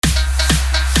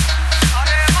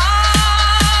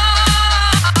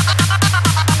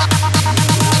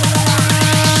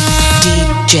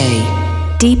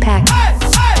Deepak,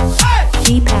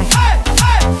 Deepak,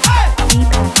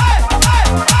 Deepak.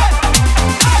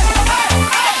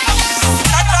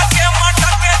 लटके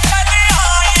मटके चली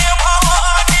आई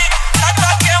भवानी,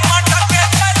 लटके मटके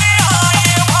चली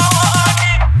आई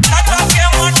भवानी, लटके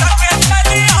मटके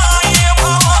चली आई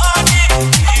भवानी,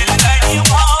 हिल गई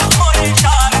माँ मोरी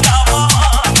शारदा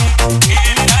भवानी,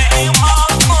 हिल गई माँ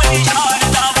मोरी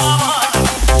शारदा भवानी।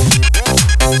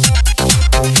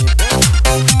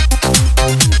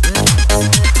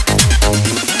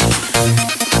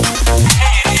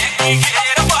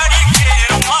 घेर बड़ी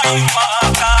घेर माई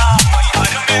माता,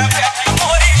 मैहर में बैठी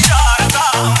मोरी शारदा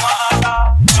माता।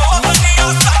 चौधनिया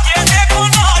सके देखो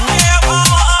नाचे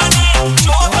भवानी,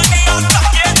 चौधनिया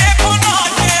सके देखो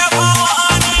नाचे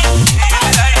भवानी, हिल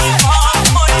गई माँ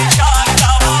मोरी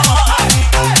शारदा भवानी,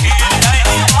 हिल गई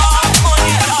माँ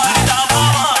मोरी शारदा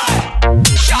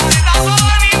भवानी। शारदा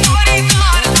भवानी मोरी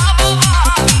शारदा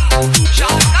भवानी,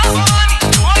 शारदा भवानी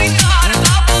मोरी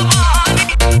शारदा भवानी,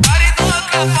 कर दो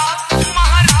कृपा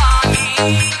महारानी।